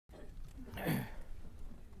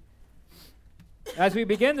As we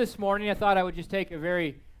begin this morning, I thought I would just take a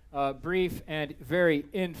very brief and very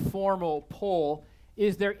informal poll.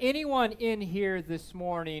 Is there anyone in here this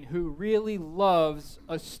morning who really loves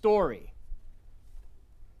a story?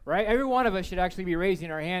 Right? Every one of us should actually be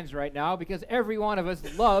raising our hands right now because every one of us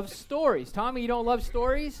loves stories. Tommy, you don't love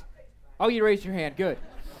stories? Oh, you raised your hand. Good.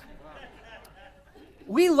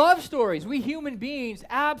 We love stories. We human beings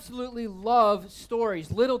absolutely love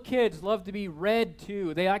stories. Little kids love to be read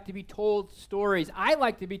to. They like to be told stories. I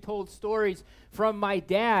like to be told stories from my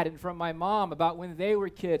dad and from my mom about when they were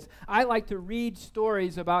kids. I like to read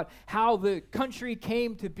stories about how the country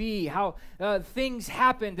came to be, how things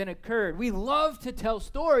happened and occurred. We love to tell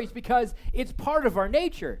stories because it's part of our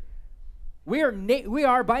nature. We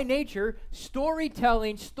are by nature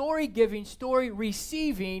storytelling, story-giving,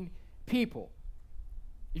 story-receiving people.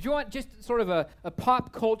 If you want just sort of a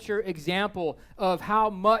pop culture example of how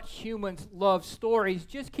much humans love stories,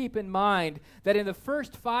 just keep in mind that in the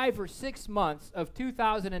first 5 or 6 months of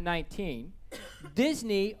 2019,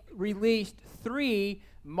 Disney released 3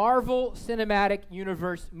 Marvel Cinematic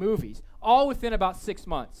Universe movies, all within about 6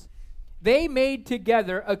 months. They made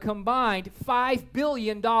together a combined $5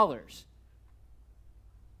 billion.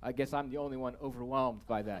 I guess I'm the only one overwhelmed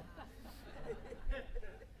by that.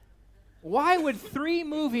 Why would 3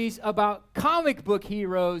 movies about comic book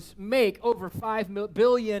heroes make over $5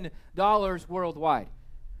 billion worldwide?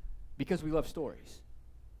 Because we love stories.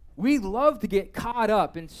 We love to get caught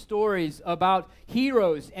up in stories about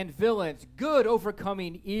heroes and villains, good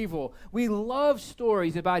overcoming evil. We love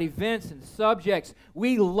stories about events and subjects.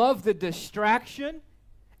 We love the distraction,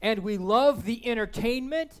 and we love the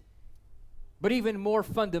entertainment. But even more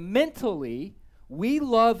fundamentally, we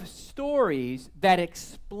love stories that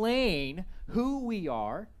explain who we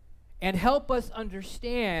are and help us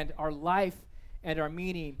understand our life and our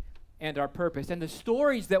meaning and our purpose. And the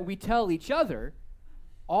stories that we tell each other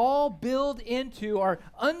all build into, are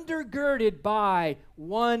undergirded by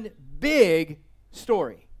one big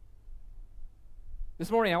story.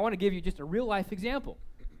 This morning, I want to give you just a real-life example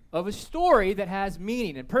of a story that has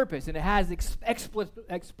meaning and purpose, and it has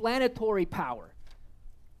explanatory power.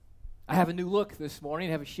 I have a new look this morning.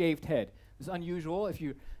 I have a shaved head. It's unusual if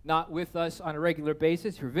you're not with us on a regular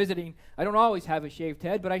basis. If you're visiting, I don't always have a shaved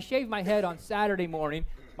head, but I shave my head on Saturday morning.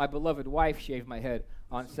 My beloved wife shaved my head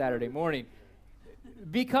on Saturday morning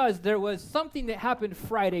because there was something that happened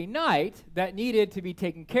Friday night that needed to be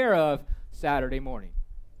taken care of Saturday morning.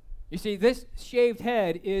 You see, this shaved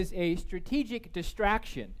head is a strategic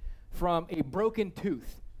distraction from a broken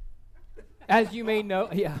tooth. As you may know,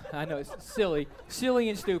 yeah, I know, it's silly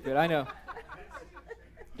and stupid, I know.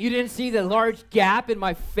 You didn't see the large gap in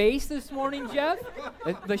my face this morning, Jeff?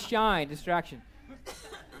 The shine, distraction.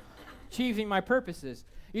 Achieving my purposes.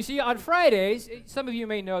 You see, on Fridays, some of you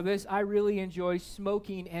may know this, I really enjoy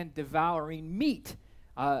smoking and devouring meat.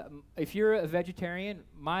 If you're a vegetarian,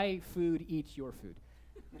 my food eats your food.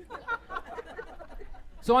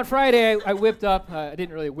 So on Friday, I whipped up, I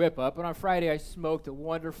didn't really whip up, but on Friday I smoked a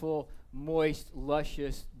wonderful, moist,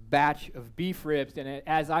 luscious batch of beef ribs, and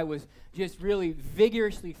as I was just really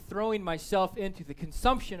vigorously throwing myself into the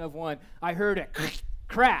consumption of one, I heard a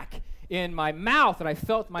crack in my mouth, and I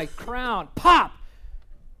felt my crown pop.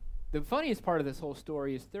 The funniest part of this whole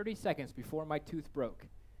story is 30 seconds before my tooth broke,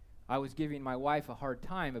 I was giving my wife a hard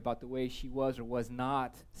time about the way she was or was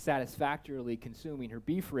not satisfactorily consuming her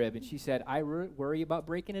beef rib, and she said, I worry about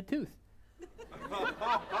breaking a tooth.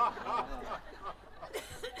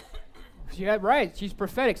 Yeah, right. She's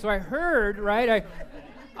prophetic. So I heard, right?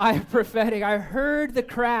 I'm prophetic. I heard the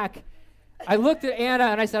crack. I looked at Anna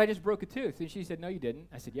and I said, I just broke a tooth. And she said, no, you didn't.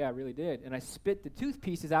 I said, yeah, I really did. And I spit the tooth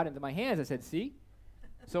pieces out into my hands. I said, see?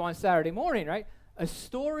 So on Saturday morning, right, a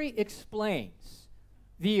story explains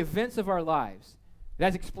the events of our lives. It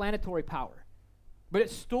has explanatory power. But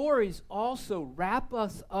stories also wrap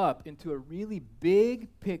us up into a really big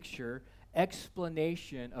picture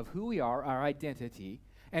explanation of who we are, our identity,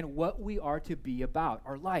 and what we are to be about,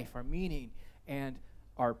 our life, our meaning, and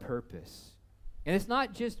our purpose. And it's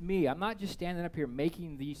not just me. I'm not just standing up here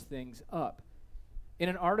making these things up. In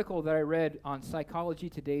an article that I read on Psychology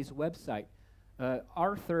Today's website,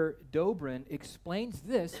 Arthur Dobrin explains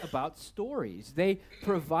this about stories. They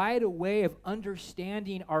provide a way of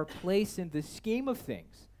understanding our place in the scheme of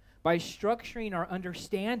things by structuring our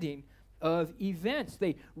understanding of events.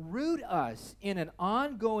 They root us in an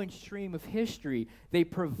ongoing stream of history. They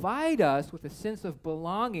provide us with a sense of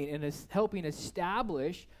belonging and helping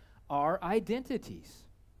establish our identities.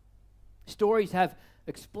 Stories have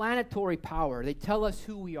explanatory power. They tell us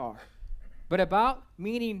who we are. But about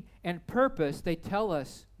meaning and purpose, they tell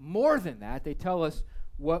us more than that. They tell us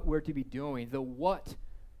what we're to be doing, the what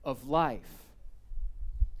of life.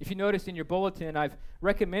 If you notice in your bulletin, I've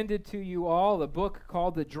recommended to you all a book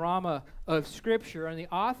called The Drama of Scripture, and the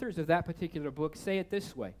authors of that particular book say it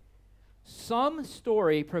this way: some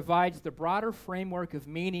story provides the broader framework of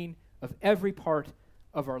meaning of every part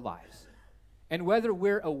of our lives. And whether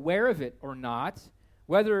we're aware of it or not,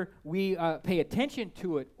 whether we pay attention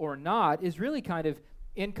to it or not, is really kind of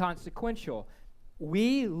inconsequential.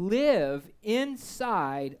 We live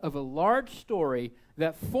inside of a large story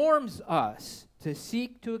that forms us to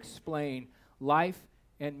seek to explain life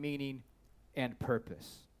and meaning and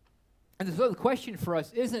purpose. And so the question for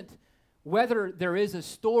us isn't whether there is a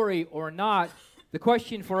story or not. The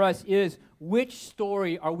question for us is, which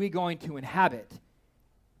story are we going to inhabit?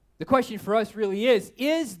 The question for us really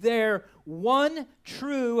is there one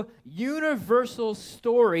true universal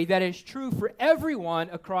story that is true for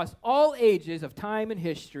everyone across all ages of time and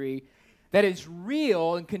history, that is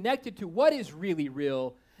real and connected to what is really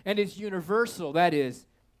real and is universal, that is,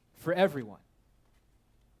 for everyone?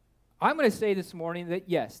 I'm going to say this morning that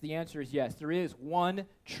yes, the answer is yes. There is one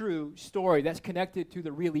true story that's connected to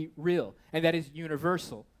the really real, and that is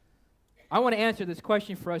universal. I want to answer this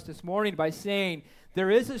question for us this morning by saying there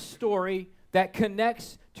is a story that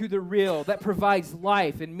connects to the real, that provides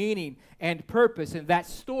life and meaning and purpose, and that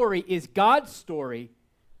story is God's story,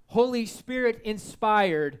 Holy Spirit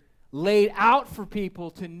inspired, laid out for people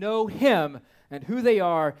to know Him and who they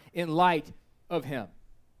are in light of Him.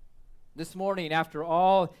 This morning, after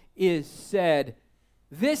all is said,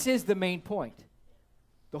 this is the main point.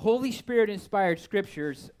 The Holy Spirit-inspired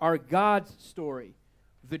Scriptures are God's story,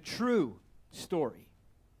 the true story.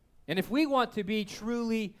 And if we want to be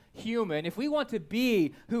truly human, if we want to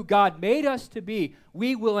be who God made us to be,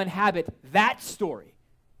 we will inhabit that story,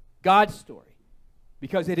 God's story,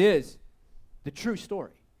 because it is the true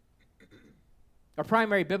story. Our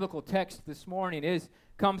primary biblical text this morning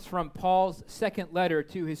comes from Paul's second letter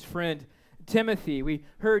to his friend Timothy. We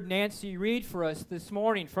heard Nancy read for us this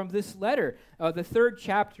morning from this letter, the third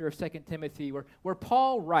chapter of 2 Timothy, where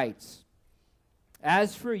Paul writes,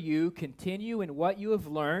 "As for you, continue in what you have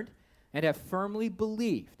learned and have firmly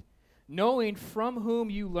believed, knowing from whom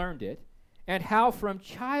you learned it, and how from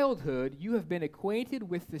childhood you have been acquainted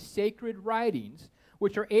with the sacred writings,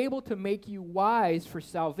 which are able to make you wise for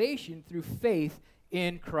salvation through faith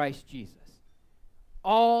in Christ Jesus.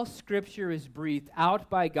 All Scripture is breathed out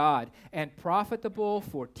by God and profitable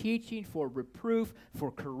for teaching, for reproof,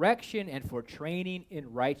 for correction, and for training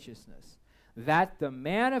in righteousness, that the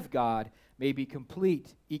man of God may be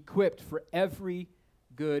complete, equipped for every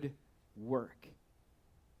good work."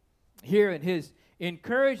 Here in his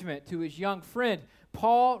encouragement to his young friend,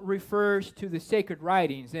 Paul refers to the sacred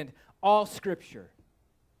writings and all Scripture.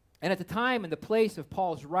 And at the time and the place of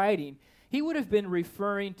Paul's writing, he would have been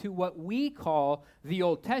referring to what we call the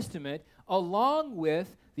Old Testament, along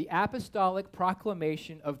with the apostolic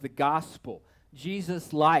proclamation of the gospel,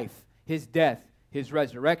 Jesus' life, his death, his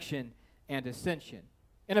resurrection, and ascension.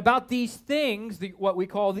 And about these things, what we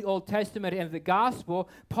call the Old Testament and the gospel,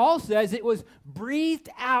 Paul says it was breathed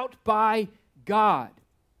out by God.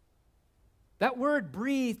 That word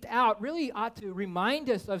breathed out really ought to remind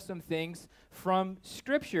us of some things from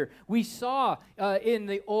Scripture. We saw in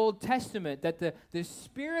the Old Testament that the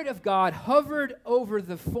Spirit of God hovered over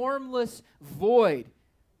the formless void.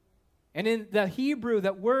 And in the Hebrew,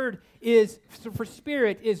 that word for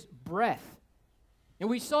spirit is breath. And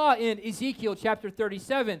we saw in Ezekiel chapter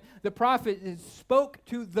 37, the prophet spoke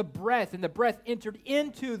to the breath, and the breath entered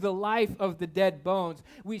into the life of the dead bones.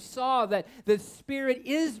 We saw that the Spirit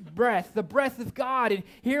is breath, the breath of God. And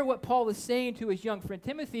here what Paul is saying to his young friend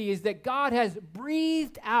Timothy is that God has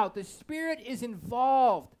breathed out. The Spirit is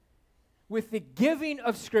involved with the giving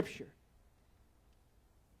of Scripture.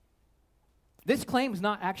 This claim is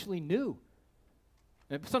not actually new.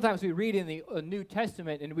 Sometimes we read in the New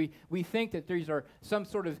Testament and we think that these are some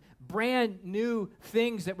sort of brand new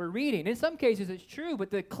things that we're reading. In some cases it's true,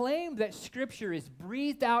 but the claim that Scripture is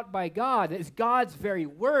breathed out by God, that is God's very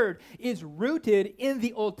word, is rooted in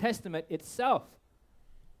the Old Testament itself.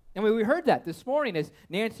 And we heard that this morning as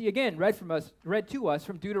Nancy again read to us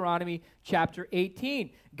from Deuteronomy chapter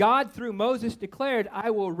 18. God through Moses declared,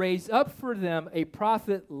 "I will raise up for them a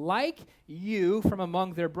prophet like you from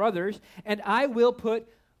among their brothers, and I will put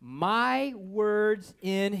my words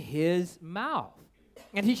in his mouth,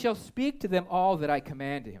 and he shall speak to them all that I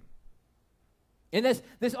command him." And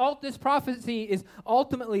this prophecy is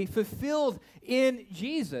ultimately fulfilled in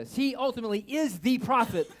Jesus. He ultimately is the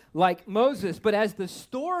prophet like Moses. But as the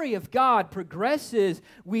story of God progresses,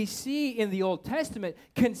 we see in the Old Testament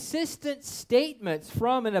consistent statements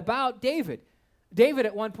from and about David, David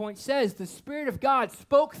at one point says, the Spirit of God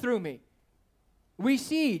spoke through me. We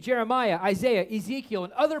see Jeremiah, Isaiah, Ezekiel,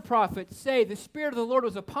 and other prophets say, the Spirit of the Lord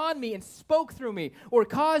was upon me and spoke through me, or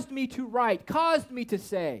caused me to write, caused me to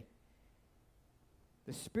say.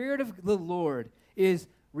 The Spirit of the Lord is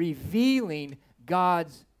revealing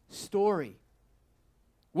God's story.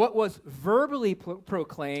 What was verbally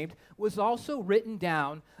proclaimed was also written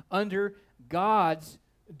down under God's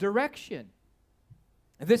direction.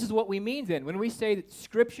 And this is what we mean then. When we say that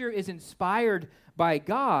Scripture is inspired by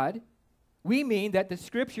God, we mean that the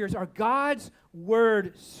Scriptures are God's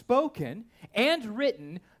word spoken and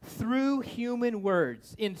written through human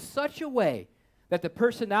words in such a way that the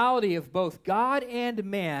personality of both God and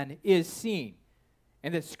man is seen.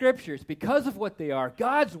 And the Scriptures, because of what they are,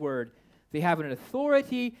 God's word, they have an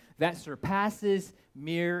authority that surpasses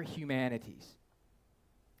mere humanity's.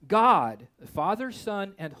 God, the Father,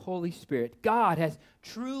 Son, and Holy Spirit, God has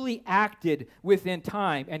truly acted within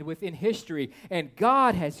time and within history, and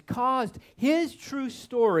God has caused His true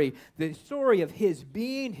story, the story of His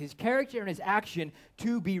being, His character, and His action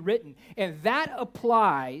to be written. And that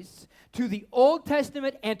applies to the Old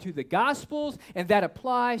Testament and to the Gospels, and that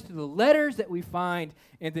applies to the letters that we find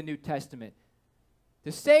in the New Testament.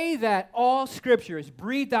 To say that all Scripture is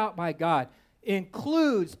breathed out by God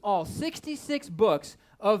includes all 66 books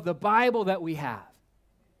of the Bible that we have.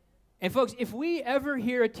 And folks, if we ever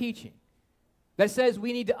hear a teaching that says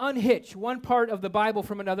we need to unhitch one part of the Bible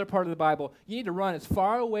from another part of the Bible, you need to run as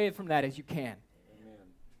far away from that as you can. Amen.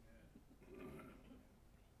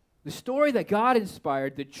 The story that God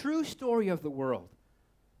inspired, the true story of the world,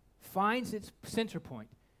 finds its center point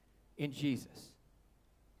in Jesus.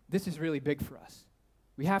 This is really big for us.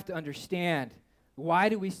 We have to understand, why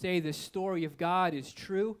do we say the story of God is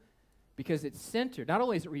true? Because it's centered, not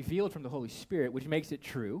only is it revealed from the Holy Spirit, which makes it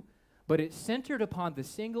true, but it's centered upon the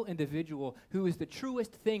single individual who is the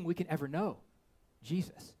truest thing we can ever know,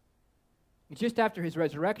 Jesus. And just after his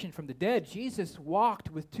resurrection from the dead, Jesus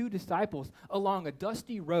walked with two disciples along a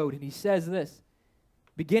dusty road, and he says this,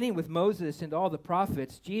 beginning with Moses and all the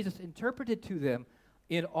prophets, Jesus interpreted to them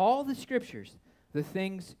in all the Scriptures the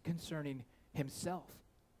things concerning himself.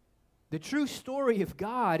 The true story of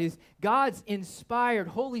God is God's inspired,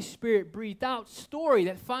 Holy Spirit breathed out story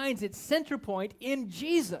that finds its center point in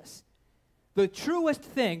Jesus. The truest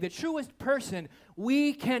thing, the truest person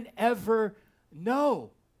we can ever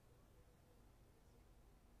know.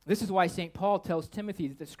 This is why St. Paul tells Timothy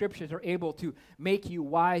that the Scriptures are able to make you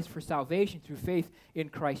wise for salvation through faith in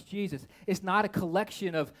Christ Jesus. It's not a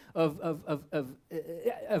collection of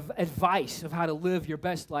advice of how to live your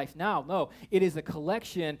best life now. No, it is a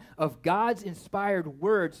collection of God's inspired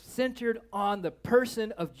words centered on the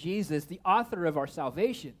person of Jesus, the author of our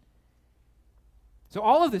salvation. So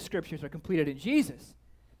all of the Scriptures are completed in Jesus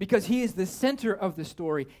because He is the center of the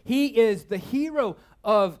story. He is the hero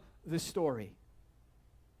of the story.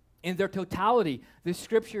 In their totality, the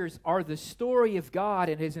Scriptures are the story of God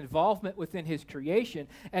and His involvement within His creation.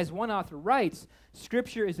 As one author writes,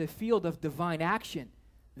 Scripture is a field of divine action.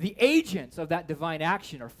 The agents of that divine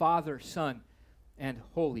action are Father, Son, and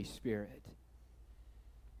Holy Spirit.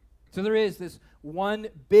 So there is this one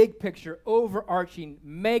big picture, overarching,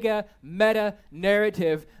 meta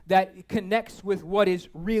narrative that connects with what is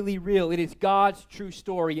really real. It is God's true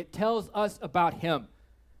story. It tells us about Him.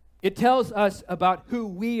 It tells us about who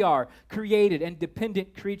we are, created and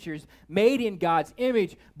dependent creatures, made in God's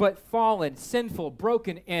image, but fallen, sinful,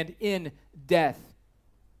 broken, and in death.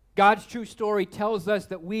 God's true story tells us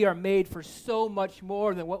that we are made for so much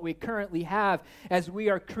more than what we currently have, as we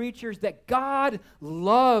are creatures that God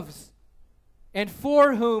loves, and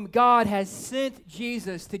for whom God has sent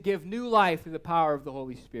Jesus to give new life through the power of the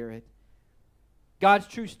Holy Spirit. God's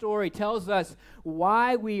true story tells us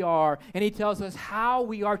why we are, and He tells us how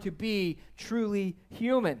we are to be truly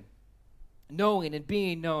human, knowing and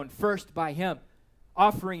being known first by Him,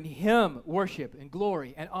 offering Him worship and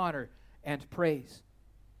glory and honor and praise.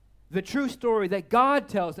 The true story that God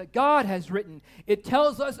tells, that God has written, it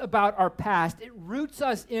tells us about our past. It roots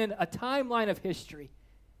us in a timeline of history.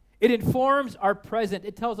 It informs our present.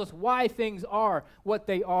 It tells us why things are what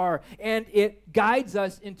they are, and it guides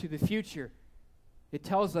us into the future. It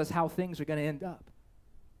tells us how things are going to end up.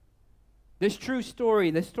 This true story,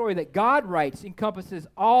 the story that God writes, encompasses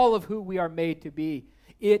all of who we are made to be.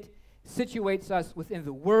 It situates us within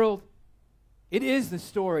the world. It is the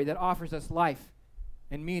story that offers us life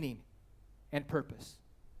and meaning and purpose.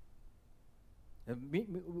 The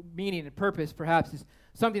meaning and purpose, perhaps, is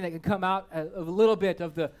something that can come out of a little bit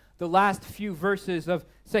of the last few verses of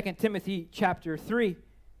 2 Timothy chapter 3.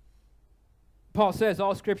 Paul says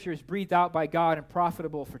all Scripture is breathed out by God and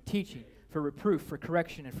profitable for teaching, for reproof, for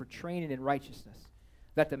correction, and for training in righteousness,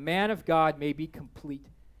 that the man of God may be complete,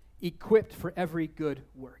 equipped for every good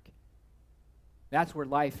work. That's where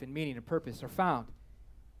life and meaning and purpose are found.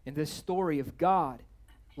 In this story of God,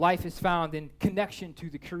 life is found in connection to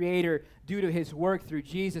the Creator due to his work through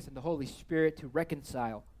Jesus and the Holy Spirit to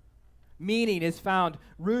reconcile. Meaning is found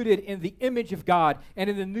rooted in the image of God and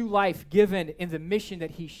in the new life given in the mission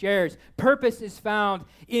that he shares. Purpose is found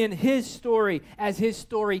in his story as his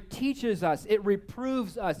story teaches us, it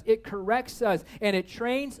reproves us, it corrects us, and it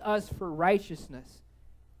trains us for righteousness.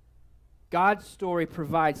 God's story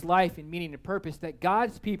provides life and meaning and purpose that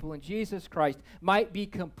God's people in Jesus Christ might be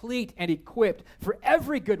complete and equipped for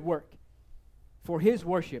every good work, for his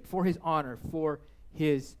worship, for his honor, for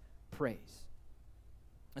his praise.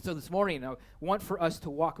 And so this morning, I want for us to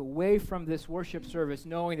walk away from this worship service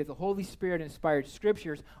knowing that the Holy Spirit-inspired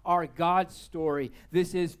scriptures are God's story.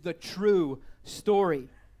 This is the true story.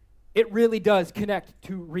 It really does connect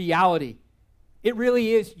to reality. It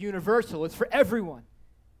really is universal. It's for everyone.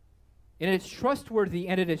 And it's trustworthy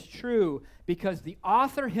and it is true because the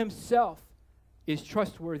author himself is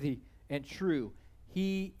trustworthy and true.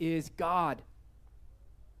 He is God.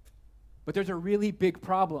 But there's a really big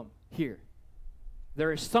problem here.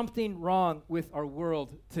 There is something wrong with our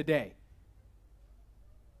world today.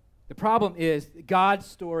 The problem is God's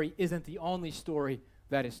story isn't the only story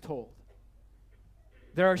that is told.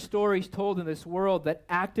 There are stories told in this world that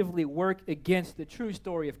actively work against the true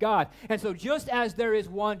story of God. And so just as there is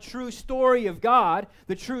one true story of God,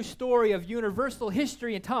 the true story of universal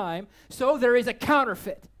history and time, so there is a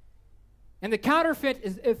counterfeit. And the counterfeit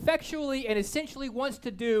is effectually and essentially wants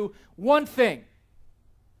to do one thing: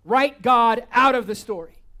 write God out of the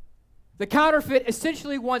story. The counterfeit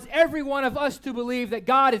essentially wants every one of us to believe that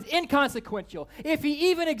God is inconsequential. If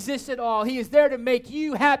he even exists at all, he is there to make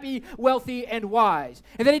you happy, wealthy, and wise.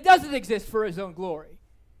 And that he doesn't exist for his own glory.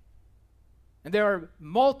 And there are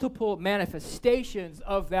multiple manifestations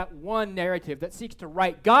of that one narrative that seeks to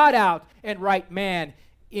write God out and write man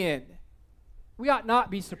in. We ought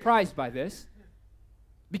not be surprised by this,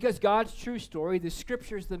 because God's true story, the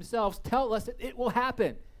scriptures themselves, tell us that it will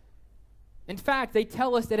happen. In fact, they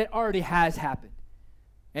tell us that it already has happened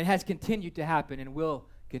and has continued to happen and will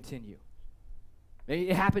continue.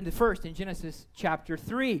 It happened first in Genesis chapter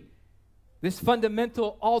 3. This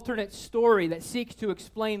fundamental alternate story that seeks to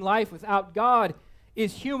explain life without God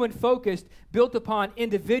is human-focused, built upon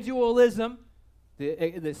individualism,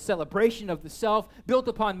 the celebration of the self, built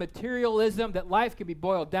upon materialism, that life can be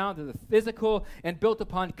boiled down to the physical, and built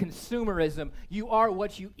upon consumerism. You are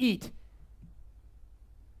what you eat.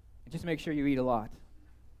 Just make sure you eat a lot.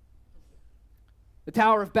 The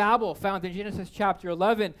Tower of Babel, found in Genesis chapter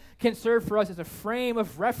 11, can serve for us as a frame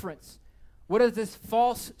of reference. What does this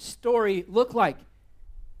false story look like?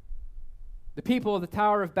 The people of the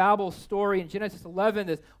Tower of Babel story in Genesis 11,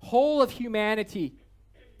 this whole of humanity,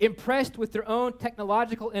 impressed with their own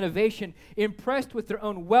technological innovation, impressed with their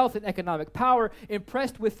own wealth and economic power,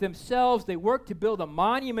 impressed with themselves, they work to build a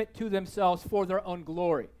monument to themselves for their own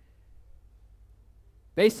glory.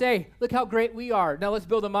 They say, look how great we are. Now let's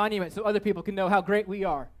build a monument so other people can know how great we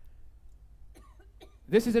are.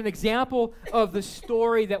 This is an example of the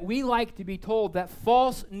story that we like to be told, that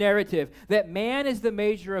false narrative, that man is the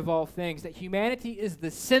measure of all things, that humanity is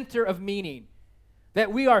the center of meaning,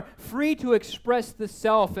 that we are free to express the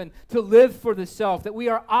self and to live for the self, that we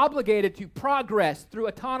are obligated to progress through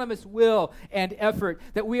autonomous will and effort,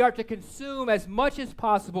 that we are to consume as much as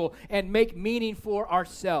possible and make meaning for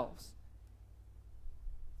ourselves.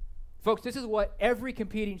 Folks, this is what every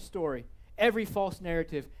competing story, every false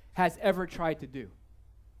narrative has ever tried to do.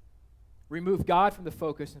 Remove God from the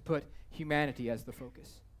focus and put humanity as the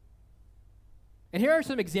focus. And here are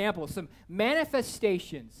some examples, some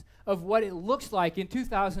manifestations of what it looks like in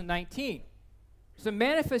 2019. Some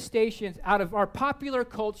manifestations out of our popular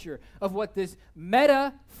culture of what this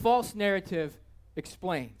meta false narrative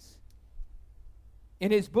explains.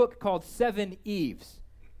 In his book called Seven Eves,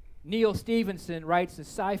 Neil Stephenson writes a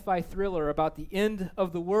sci-fi thriller about the end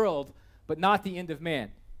of the world, but not the end of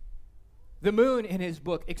man. The moon, in his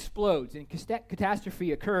book, explodes and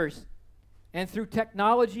catastrophe occurs. And through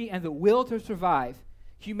technology and the will to survive,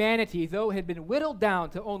 humanity, though it had been whittled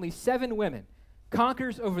down to only 7 women,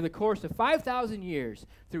 conquers over the course of 5,000 years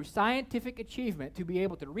through scientific achievement to be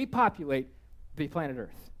able to repopulate the planet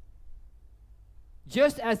Earth.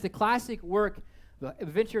 Just as the classic work, The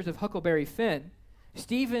Adventures of Huckleberry Finn,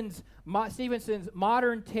 Stevenson's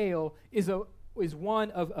modern tale is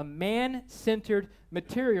one of a man-centered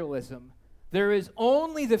materialism. There is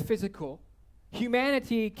only the physical.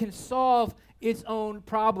 Humanity can solve its own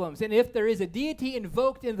problems. And if there is a deity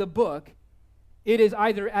invoked in the book, It is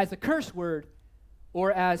either as a curse word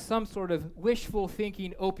or as some sort of wishful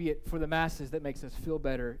thinking opiate for the masses that makes us feel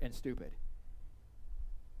better and stupid.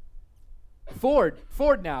 Ford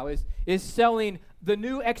now is selling the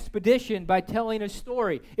new Expedition by telling a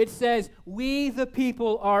story. It says, "We the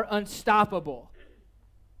people are unstoppable."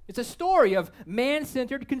 It's a story of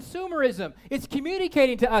man-centered consumerism. It's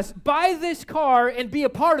communicating to us, buy this car and be a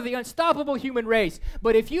part of the unstoppable human race.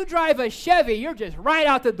 But if you drive a Chevy, you're just right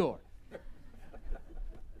out the door.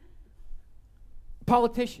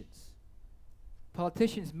 Politicians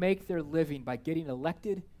make their living by getting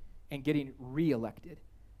elected and getting re-elected.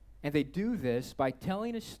 And they do this by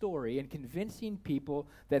telling a story and convincing people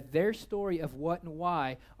that their story of what and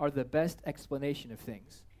why are the best explanation of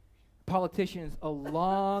things. Politicians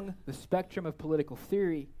along the spectrum of political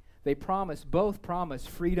theory, they both promise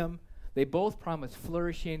freedom, they both promise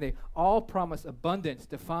flourishing, they all promise abundance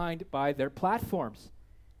defined by their platforms.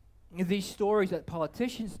 These stories that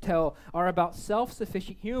politicians tell are about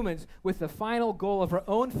self-sufficient humans with the final goal of our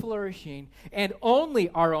own flourishing and only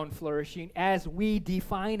our own flourishing as we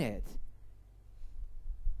define it.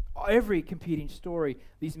 Every competing story,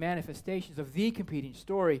 these manifestations of the competing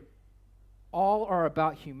story, all are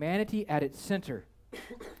about humanity at its center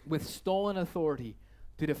with stolen authority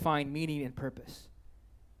to define meaning and purpose.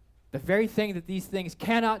 The very thing that these things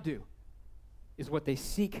cannot do is what they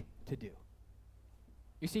seek to do.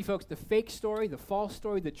 You see, folks, the fake story, the false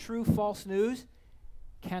story, the true false news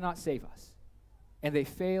cannot save us. And they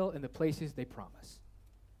fail in the places they promise.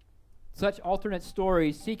 Such alternate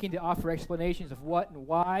stories seeking to offer explanations of what and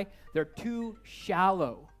why, they're too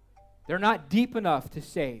shallow. They're not deep enough to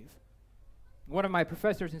save. One of my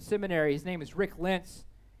professors in seminary, his name is Rick Lentz,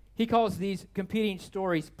 he calls these competing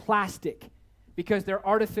stories plastic because they're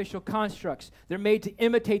artificial constructs. They're made to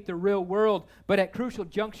imitate the real world, but at crucial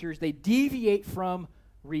junctures, they deviate from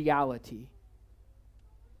reality.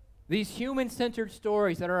 These human-centered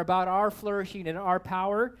stories that are about our flourishing and our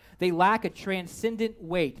power, they lack a transcendent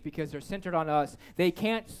weight because they're centered on us. They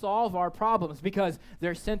can't solve our problems because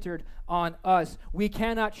they're centered on us. We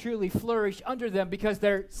cannot truly flourish under them because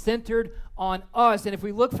they're centered on us. And if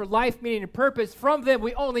we look for life, meaning, and purpose from them,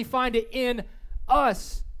 we only find it in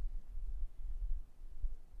us.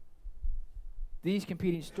 These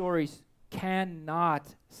competing stories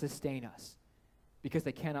cannot sustain us because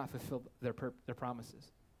they cannot fulfill their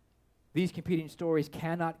promises. These competing stories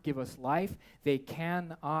cannot give us life. They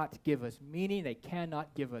cannot give us meaning. They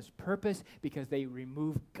cannot give us purpose because they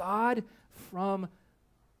remove God from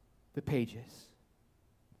the pages.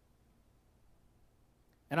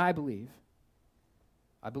 And I believe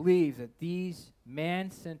that these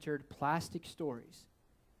man-centered plastic stories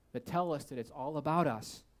that tell us that it's all about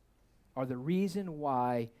us are the reason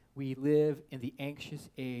why we live in the anxious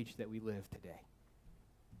age that we live today.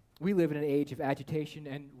 We live in an age of agitation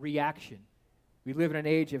and reaction. We live in an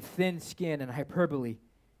age of thin skin and hyperbole.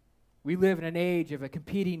 We live in an age of a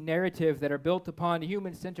competing narrative that are built upon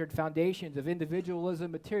human-centered foundations of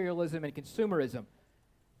individualism, materialism, and consumerism.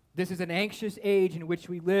 This is an anxious age in which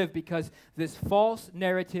we live because this false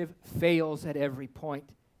narrative fails at every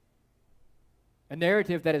point. A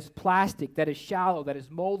narrative that is plastic, that is shallow, that is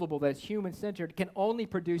moldable, that is human-centered can only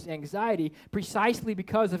produce anxiety precisely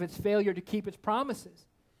because of its failure to keep its promises.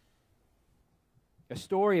 A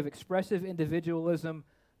story of expressive individualism,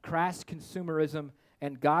 crass consumerism,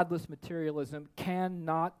 and godless materialism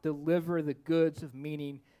cannot deliver the goods of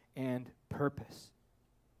meaning and purpose.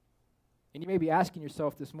 And you may be asking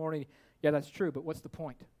yourself this morning, yeah, that's true, but what's the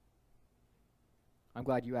point? I'm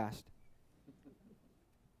glad you asked.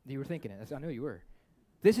 You were thinking it. I know you were.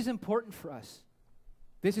 This is important for us.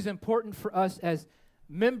 This is important for us as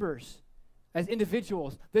members, as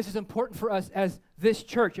individuals. This is important for us as this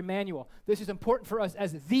church, Emmanuel. This is important for us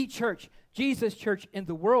as the church, Jesus Church in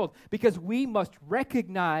the world, because we must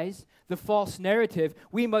recognize the false narrative.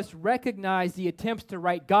 We must recognize the attempts to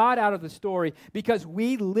write God out of the story because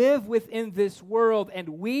we live within this world and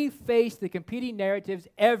we face the competing narratives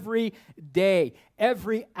every day,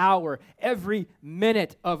 every hour, every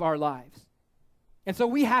minute of our lives. And so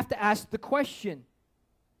we have to ask the question,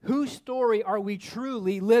 whose story are we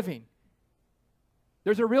truly living?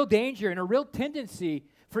 There's a real danger and a real tendency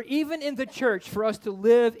for even in the church for us to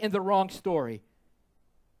live in the wrong story.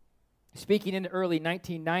 Speaking in the early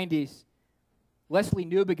 1990s, Leslie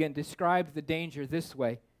Newbegin described the danger this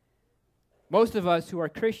way. Most of us who are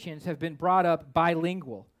Christians have been brought up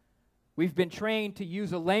bilingual. We've been trained to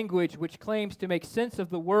use a language which claims to make sense of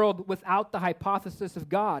the world without the hypothesis of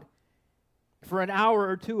God. For an hour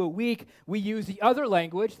or two a week, we use the other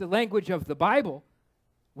language, the language of the Bible.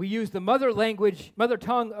 We use the mother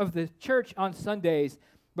tongue of the church on Sundays,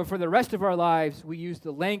 But for the rest of our lives, we use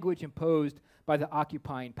the language imposed by the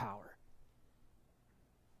occupying power.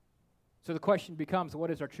 So the question becomes,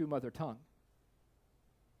 what is our true mother tongue?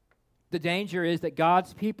 The danger is that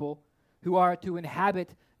God's people who are to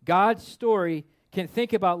inhabit God's story can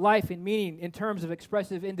think about life and meaning in terms of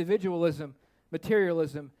expressive individualism,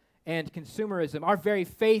 materialism, and consumerism. Our very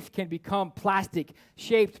faith can become plastic,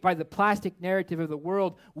 shaped by the plastic narrative of the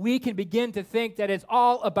world. We can begin to think that it's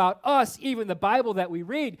all about us, even the Bible that we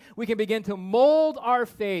read. We can begin to mold our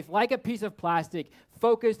faith like a piece of plastic,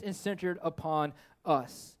 focused and centered upon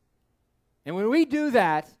us. And when we do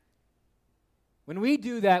that,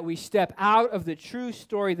 we step out of the true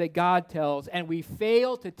story that God tells, and we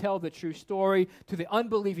fail to tell the true story to the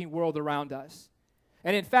unbelieving world around us.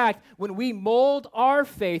 And in fact, when we mold our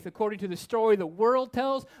faith according to the story the world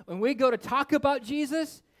tells, when we go to talk about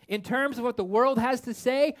Jesus in terms of what the world has to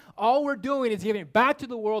say, all we're doing is giving back to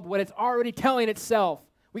the world what it's already telling itself.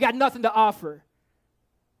 We got nothing to offer.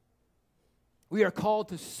 We are called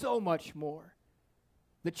to so much more.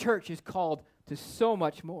 The church is called to so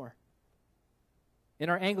much more. In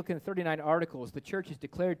our Anglican 39 Articles, the church is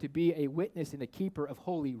declared to be a witness and a keeper of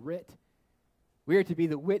Holy Writ. We are to be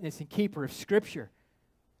the witness and keeper of Scripture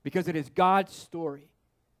because it is God's story.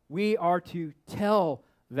 We are to tell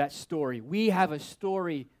that story. We have a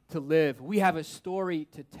story to live. We have a story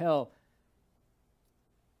to tell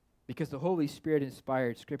because the Holy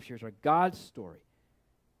Spirit-inspired Scriptures are God's story,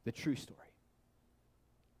 the true story.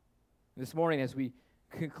 This morning, as we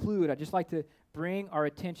conclude, I'd just like to bring our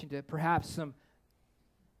attention to perhaps some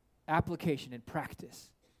application and practice.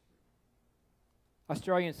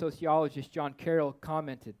 Australian sociologist John Carroll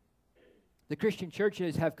commented, "The Christian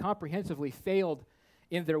churches have comprehensively failed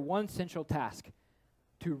in their one central task,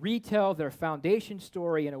 to retell their foundation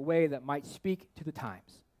story in a way that might speak to the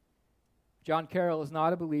times." John Carroll is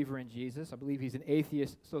not a believer in Jesus. I believe he's an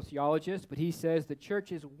atheist sociologist, but he says the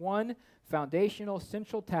church's one foundational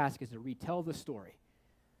central task is to retell the story.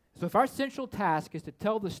 So if our central task is to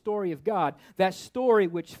tell the story of God, that story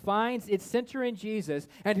which finds its center in Jesus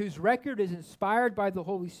and whose record is inspired by the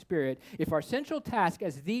Holy Spirit, if our central task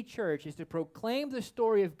as the church is to proclaim the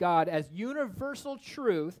story of God as universal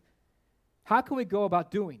truth, how can we go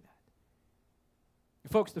about doing that?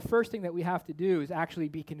 Folks, the first thing that we have to do is actually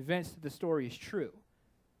be convinced that the story is true.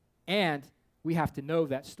 And we have to know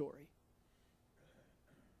that story.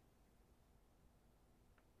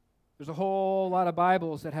 There's a whole lot of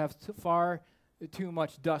Bibles that have far too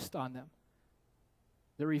much dust on them.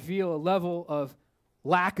 They reveal a level of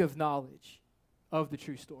lack of knowledge of the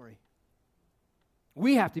true story.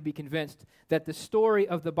 We have to be convinced that the story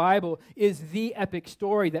of the Bible is the epic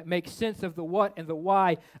story that makes sense of the what and the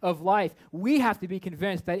why of life. We have to be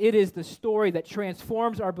convinced that it is the story that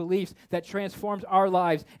transforms our beliefs, that transforms our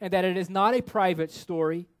lives, and that it is not a private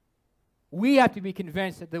story. We have to be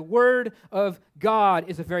convinced that the Word of God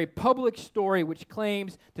is a very public story which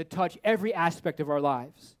claims to touch every aspect of our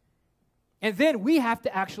lives. And then we have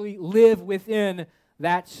to actually live within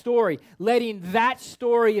that story, letting that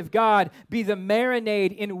story of God be the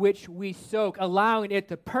marinade in which we soak, allowing it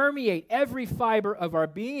to permeate every fiber of our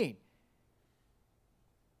being.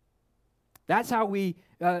 That's how we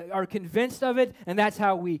are convinced of it, and that's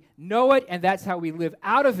how we know it, and that's how we live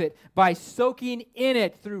out of it, by soaking in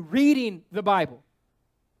it through reading the Bible,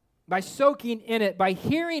 by soaking in it, by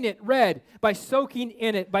hearing it read, by soaking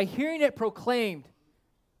in it, by hearing it proclaimed.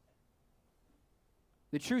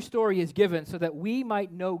 The true story is given so that we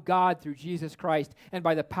might know God through Jesus Christ, and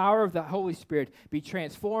by the power of the Holy Spirit be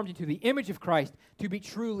transformed into the image of Christ to be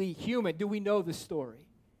truly human. Do we know the story?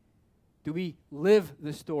 Do we live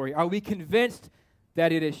the story? Are we convinced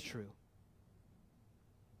that it is true?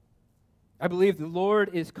 I believe the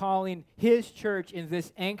Lord is calling His church in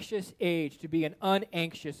this anxious age to be an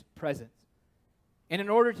unanxious presence. And in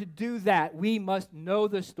order to do that, we must know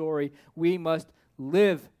the story. We must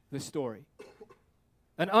live the story.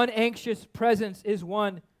 An unanxious presence is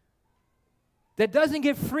one that doesn't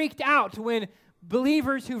get freaked out when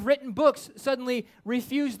believers who've written books suddenly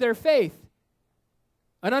refuse their faith.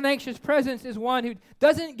 An unanxious presence is one who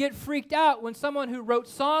doesn't get freaked out when someone who wrote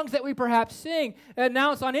songs that we perhaps sing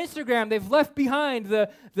announce on Instagram they've left behind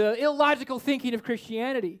the illogical thinking of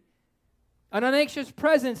Christianity. An unanxious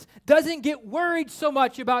presence doesn't get worried so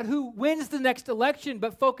much about who wins the next election,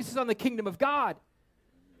 but focuses on the kingdom of God.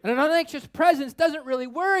 And an unanxious presence doesn't really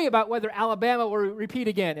worry about whether Alabama will repeat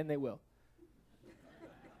again, and they will.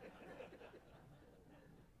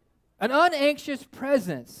 An unanxious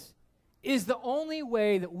presence is the only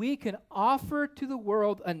way that we can offer to the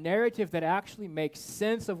world a narrative that actually makes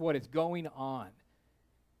sense of what is going on,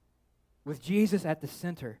 with Jesus at the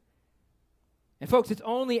center. And folks, it's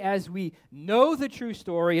only as we know the true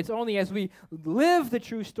story, it's only as we live the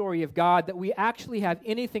true story of God that we actually have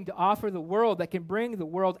anything to offer the world that can bring the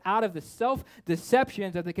world out of the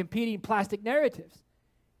self-deceptions of the competing plastic narratives.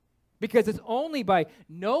 Because it's only by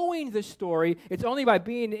knowing the story, it's only by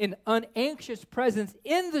being in unanxious presence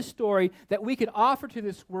in the story that we can offer to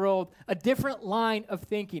this world a different line of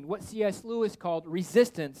thinking, what C.S. Lewis called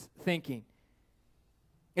resistance thinking.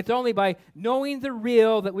 It's only by knowing the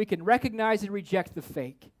real that we can recognize and reject the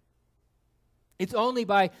fake. It's only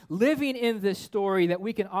by living in this story that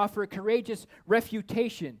we can offer a courageous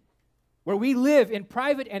refutation, where we live in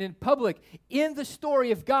private and in public in the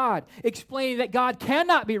story of God, explaining that God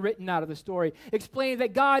cannot be written out of the story, explaining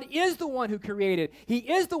that God is the one who created, He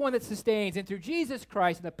is the one that sustains, and through Jesus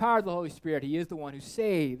Christ and the power of the Holy Spirit, He is the one who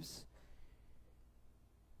saves.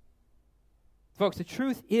 Folks, the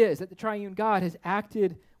truth is that the triune God has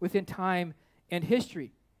acted within time and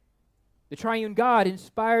history. The triune God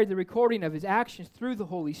inspired the recording of His actions through the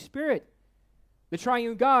Holy Spirit. The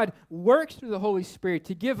triune God works through the Holy Spirit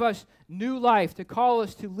to give us new life, to call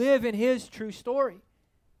us to live in His true story.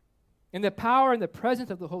 In the power and the presence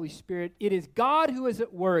of the Holy Spirit, it is God who is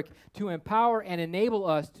at work to empower and enable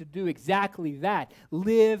us to do exactly that,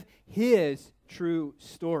 live His true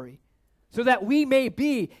story, so that we may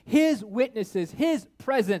be His witnesses, His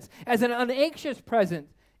presence as an unanxious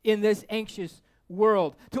presence in this anxious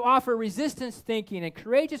world, to offer resistance thinking and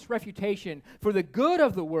courageous refutation for the good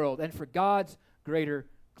of the world and for God's greater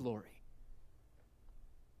glory.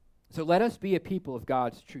 So let us be a people of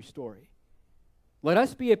God's true story. Let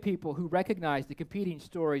us be a people who recognize the competing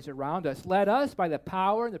stories around us. Let us, by the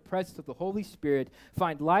power and the presence of the Holy Spirit,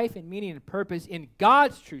 find life and meaning and purpose in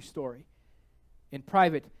God's true story, in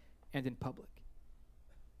private and in public.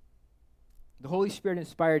 The Holy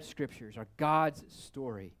Spirit-inspired scriptures are God's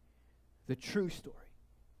story, the true story.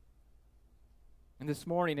 And this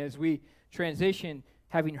morning, as we transition,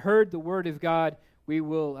 having heard the word of God, we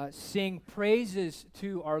will sing praises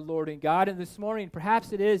to our Lord and God. And this morning,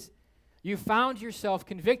 perhaps it is you found yourself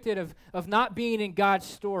convicted of not being in God's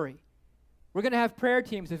story. We're going to have prayer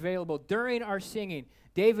teams available during our singing.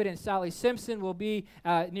 David and Sally Simpson will be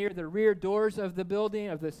near the rear doors of the building,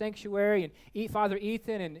 of the sanctuary, and Father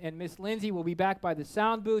Ethan and Miss Lindsay will be back by the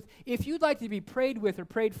sound booth. If you'd like to be prayed with or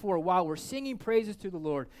prayed for while we're singing praises to the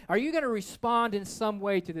Lord, are you going to respond in some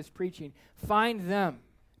way to this preaching? Find them,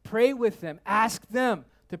 pray with them, ask them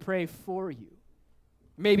to pray for you.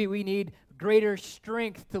 Maybe we need greater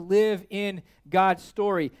strength to live in God's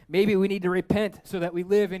story. Maybe we need to repent so that we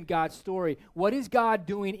live in God's story. What is God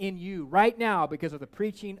doing in you right now because of the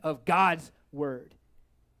preaching of God's word?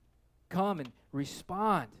 Come and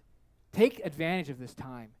respond. Take advantage of this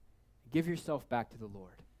time. Give yourself back to the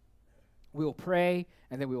Lord. We will pray,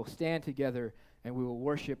 and then we will stand together, and we will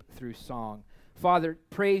worship through song. Father,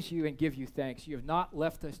 praise you and give you thanks. You have not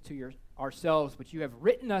left us to ourselves, but you have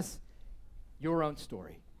written us your own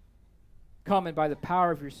story. Come, and by the power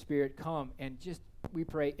of your Spirit, come and just, we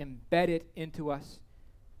pray, embed it into us,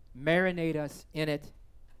 marinate us in it,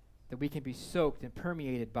 that we can be soaked and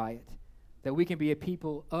permeated by it, that we can be a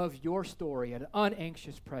people of your story, an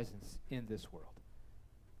unanxious presence in this world.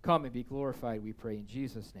 Come and be glorified, we pray, in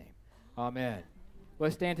Jesus' name. Amen.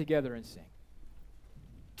 Let's stand together and sing.